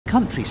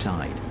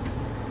countryside.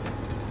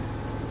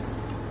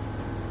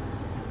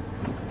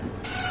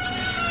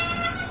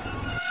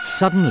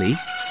 Suddenly,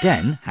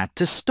 Den had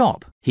to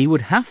stop. He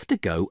would have to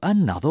go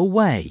another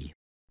way.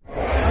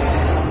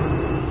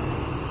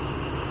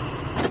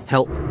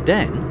 Help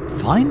Den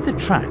find the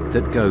track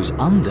that goes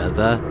under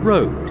the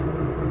road.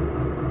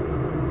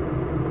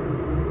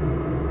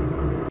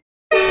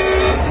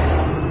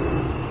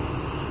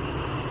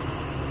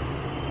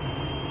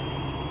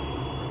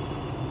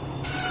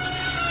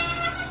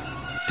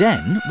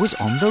 Den was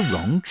on the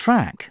wrong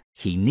track.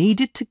 He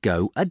needed to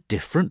go a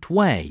different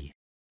way.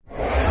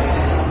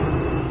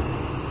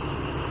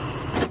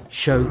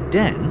 Show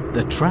Den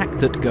the track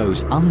that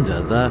goes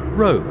under the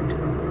road.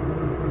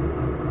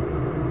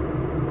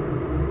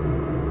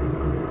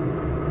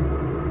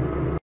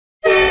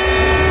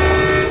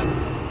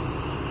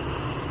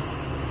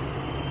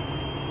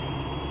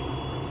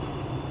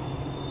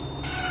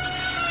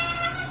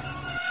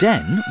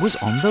 Den was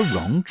on the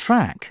wrong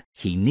track.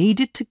 He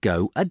needed to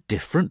go a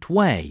different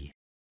way.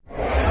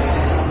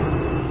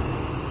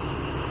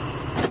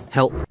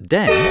 Help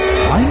Den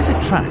find the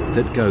track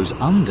that goes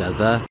under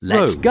the road.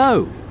 Let's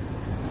go!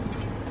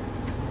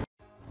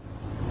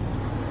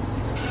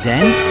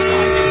 Den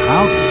arrived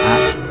proudly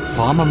at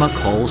Farmer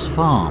McColl's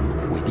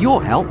farm. With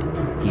your help,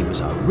 he was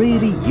a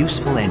really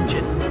useful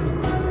engine.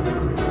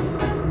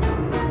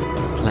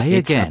 Play again.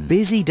 It's a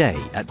busy day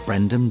at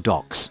Brendam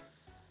Docks.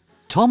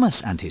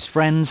 Thomas and his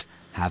friends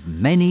have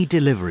many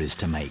deliveries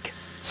to make.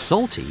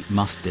 Salty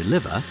must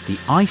deliver the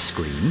ice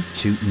cream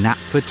to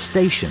Knapford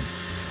Station.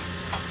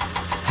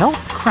 Help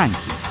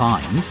Cranky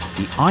find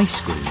the ice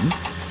cream.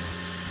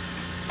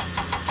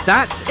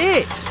 That's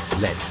it!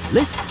 Let's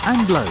lift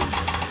and load.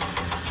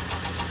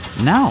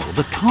 Now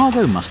the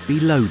cargo must be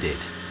loaded.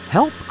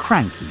 Help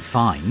Cranky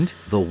find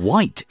the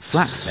white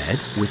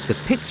flatbed with the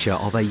picture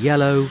of a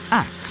yellow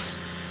axe.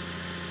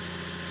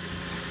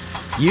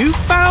 You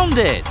found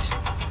it!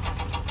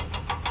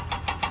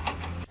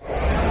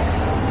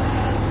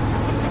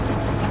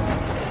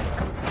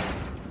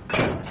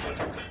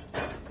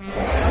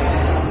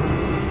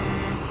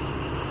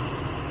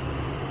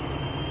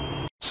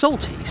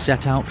 Salty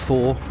set out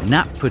for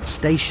Knapford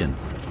Station.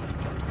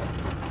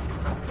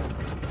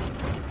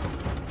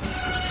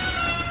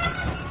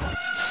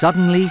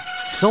 Suddenly,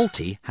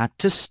 Salty had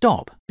to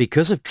stop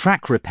because of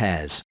track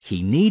repairs.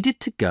 He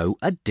needed to go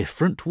a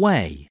different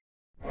way.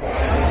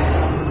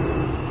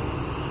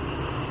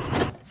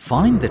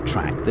 Find the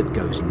track that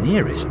goes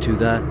nearest to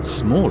the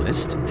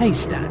smallest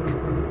haystack.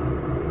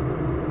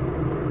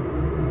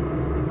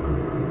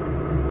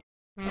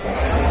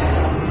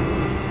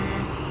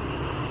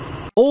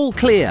 All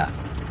clear!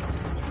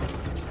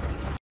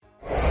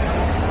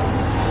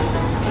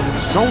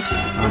 Salty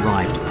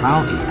arrived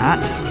proudly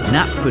at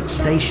Knapford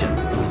Station.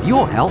 With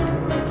your help,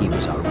 he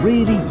was a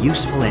really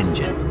useful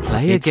engine.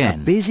 Play again.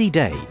 It's a busy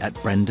day at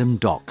Brendam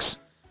Docks.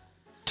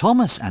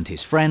 Thomas and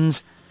his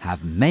friends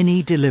have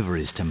many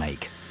deliveries to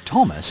make.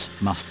 Thomas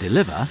must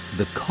deliver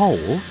the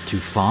coal to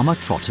Farmer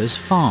Trotter's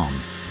farm.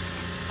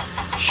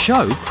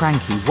 Show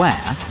Cranky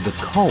where the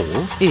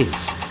coal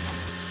is.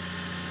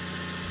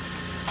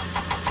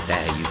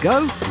 There you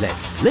go.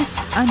 Let's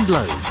lift and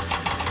load.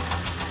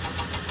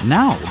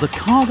 Now the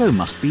cargo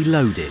must be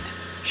loaded.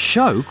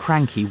 Show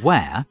Cranky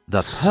where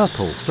the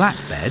purple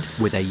flatbed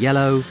with a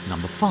yellow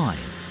number 5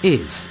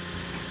 is.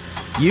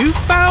 You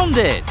found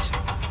it!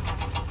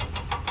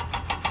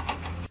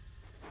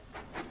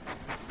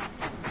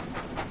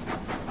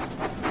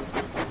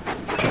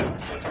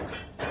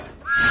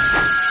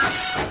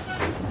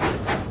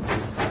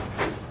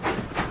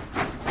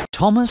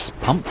 Thomas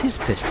pumped his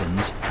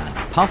pistons and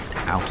puffed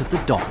out of the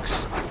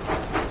docks.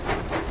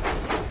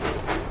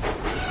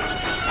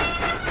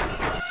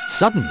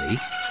 Suddenly,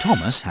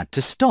 Thomas had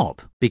to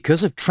stop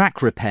because of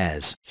track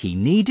repairs. He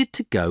needed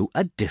to go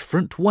a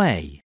different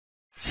way.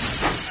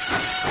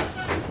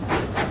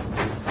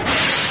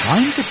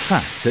 Find the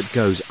track that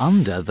goes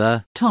under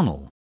the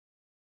tunnel.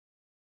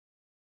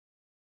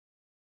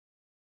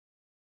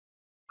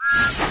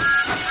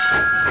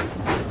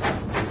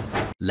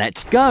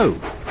 Let's go!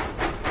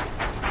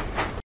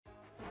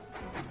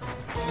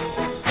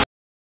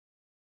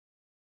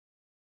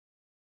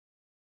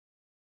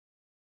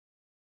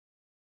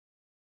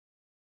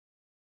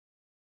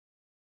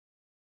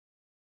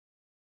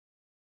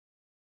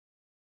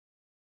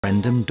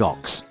 Brendam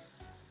Docks.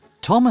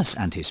 Thomas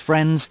and his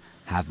friends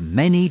have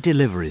many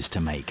deliveries to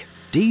make.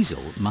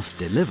 Diesel must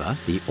deliver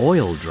the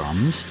oil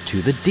drums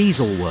to the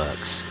diesel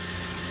works.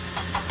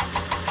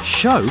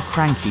 Show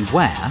Cranky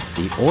where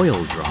the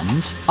oil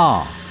drums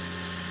are.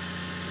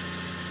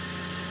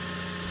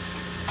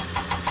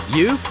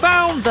 You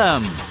found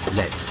them!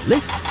 Let's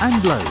lift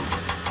and load.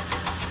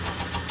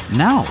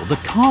 Now the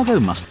cargo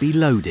must be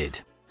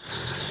loaded.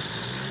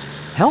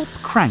 Help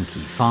Cranky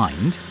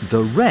find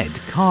the red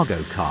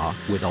cargo car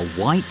with a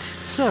white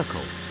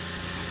circle.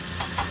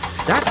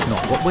 That's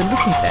not what we're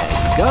looking for.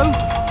 There you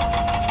go.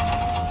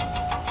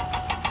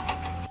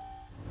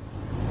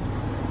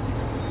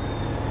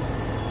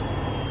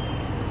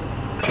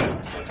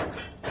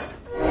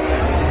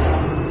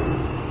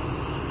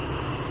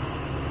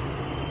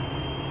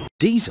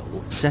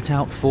 Diesel set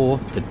out for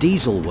the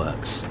diesel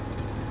works.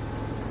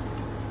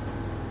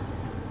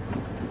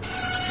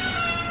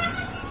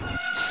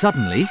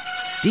 Suddenly,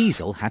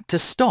 Diesel had to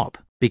stop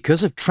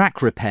because of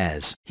track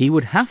repairs. He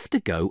would have to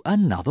go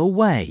another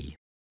way.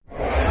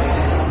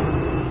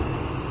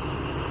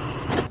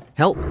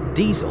 Help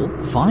Diesel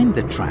find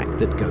the track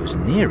that goes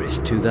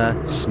nearest to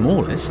the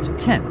smallest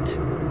tent.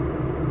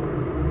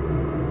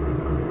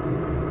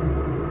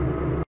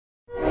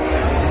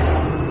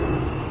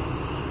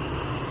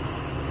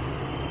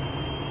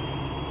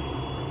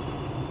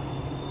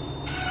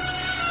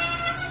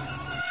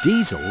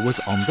 Diesel was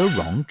on the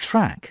wrong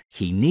track.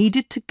 He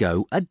needed to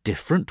go a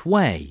different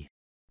way.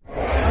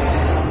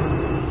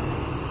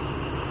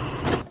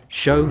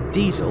 Show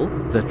Diesel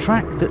the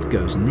track that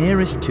goes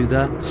nearest to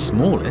the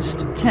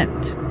smallest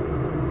tent.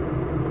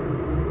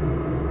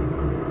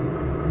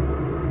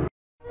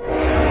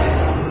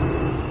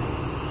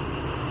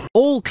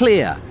 All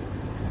clear!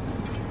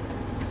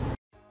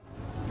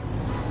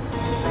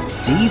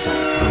 Diesel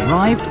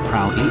arrived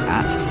proudly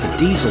at the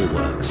diesel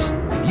works.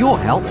 With your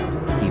help,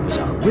 he was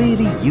a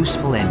really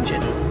useful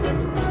engine.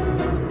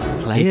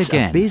 Play again. It's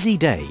a busy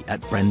day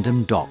at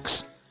Brendam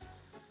Docks.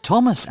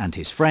 Thomas and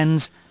his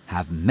friends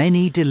have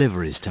many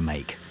deliveries to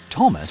make.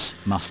 Thomas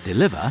must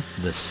deliver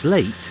the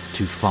slate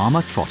to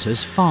Farmer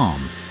Trotter's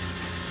farm.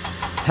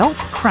 Help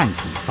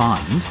Cranky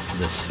find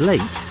the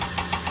slate.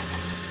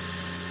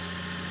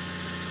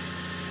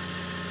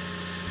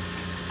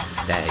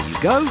 There you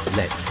go.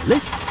 Let's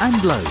lift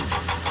and load.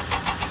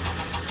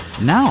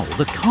 Now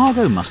the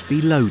cargo must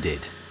be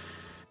loaded.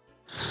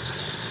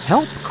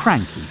 Help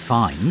Cranky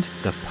find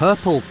the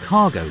purple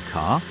cargo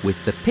car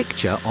with the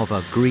picture of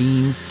a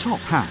green top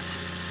hat.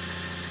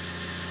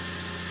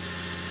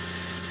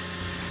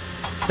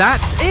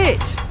 That's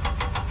it!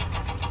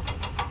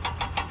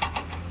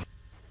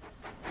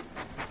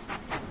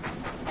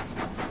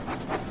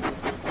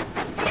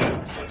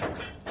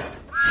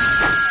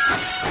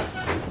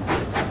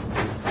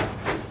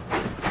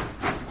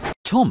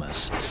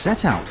 Thomas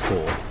set out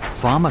for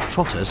Farmer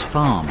Trotter's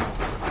farm.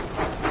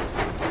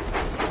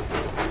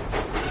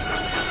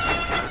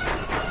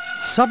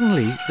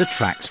 Suddenly, the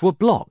tracks were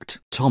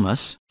blocked.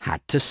 Thomas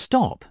had to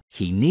stop.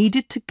 He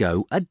needed to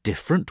go a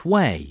different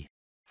way.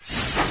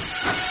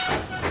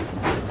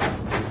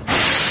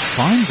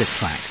 Find the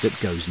track that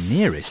goes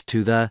nearest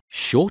to the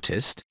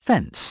shortest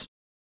fence.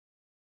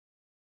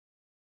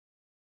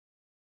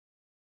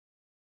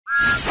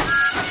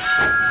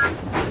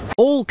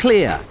 All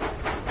clear!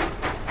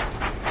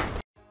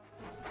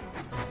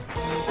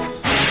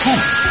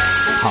 Thomas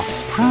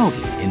puffed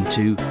proudly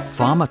into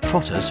Farmer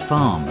Trotter's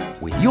farm.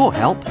 With your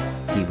help,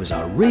 he was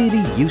a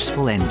really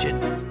useful engine.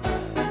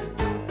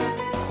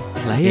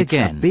 Play again. It's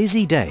a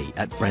busy day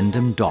at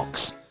Brendam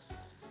Docks.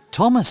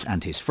 Thomas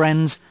and his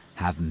friends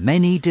have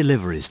many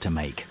deliveries to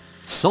make.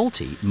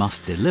 Salty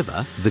must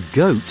deliver the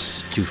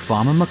goats to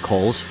Farmer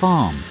McCall's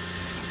farm.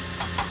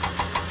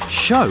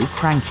 Show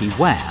Cranky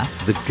where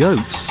the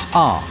goats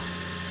are.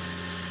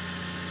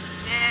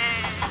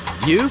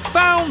 You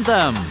found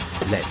them!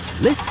 Let's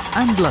lift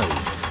and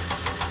load.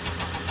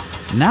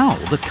 Now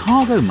the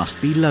cargo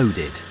must be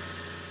loaded.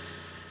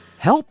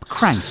 Help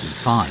Cranky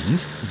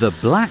find the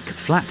black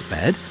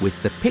flatbed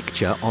with the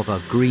picture of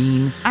a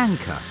green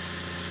anchor.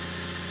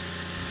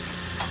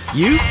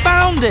 You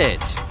found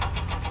it!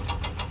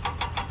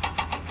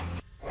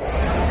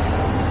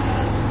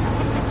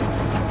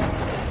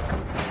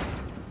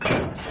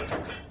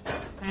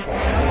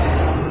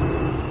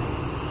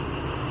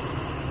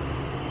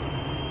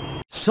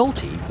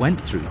 Salty went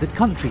through the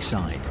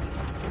countryside.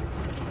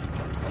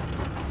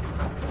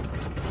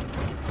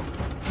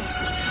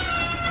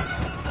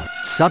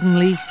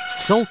 Suddenly,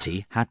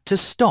 Salty had to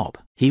stop.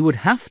 He would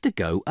have to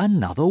go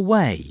another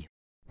way.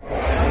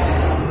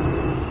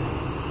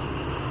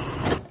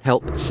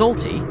 Help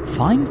Salty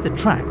find the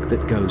track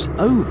that goes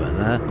over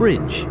the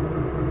bridge.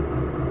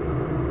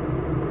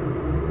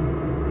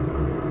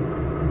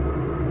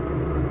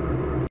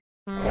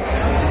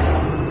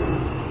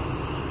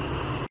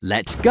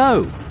 Let's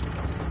go!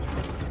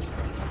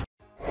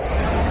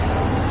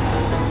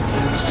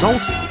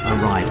 Salty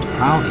arrived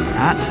proudly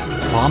at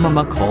Farmer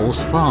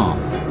McCall's farm.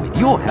 With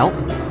your help,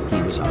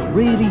 he was a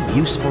really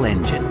useful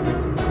engine.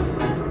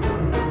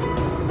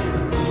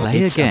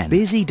 Play again. It's a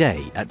busy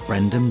day at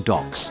Brendam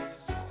Docks.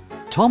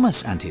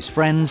 Thomas and his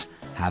friends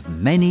have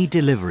many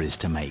deliveries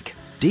to make.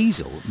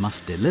 Diesel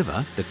must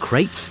deliver the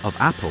crates of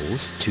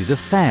apples to the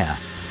fair.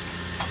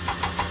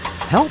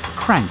 Help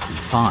Cranky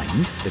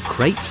find the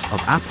crates of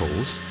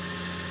apples.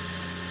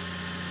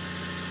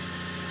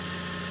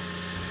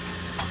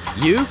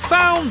 You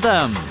found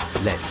them!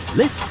 Let's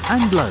lift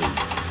and load.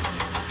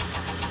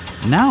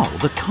 Now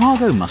the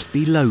cargo must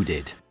be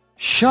loaded.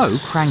 Show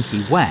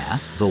Cranky where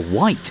the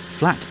white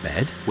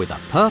flatbed with a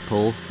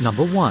purple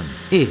number 1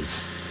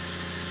 is.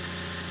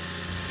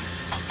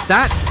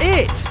 That's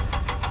it!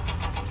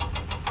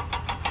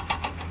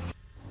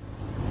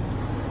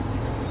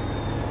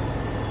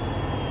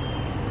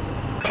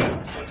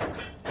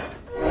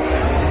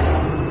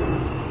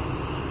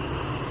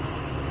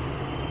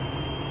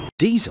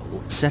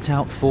 Diesel set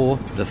out for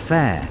the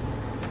fair.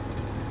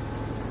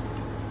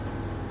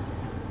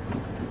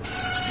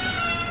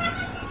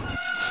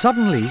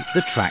 Suddenly,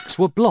 the tracks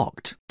were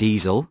blocked.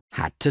 Diesel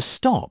had to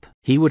stop.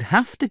 He would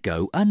have to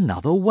go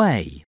another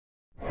way.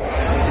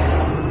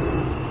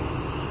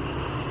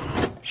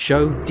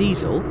 Show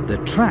Diesel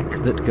the track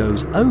that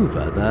goes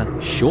over the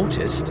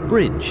shortest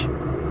bridge.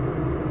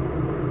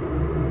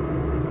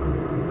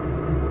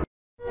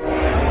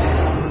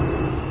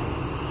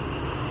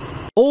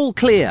 All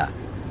clear.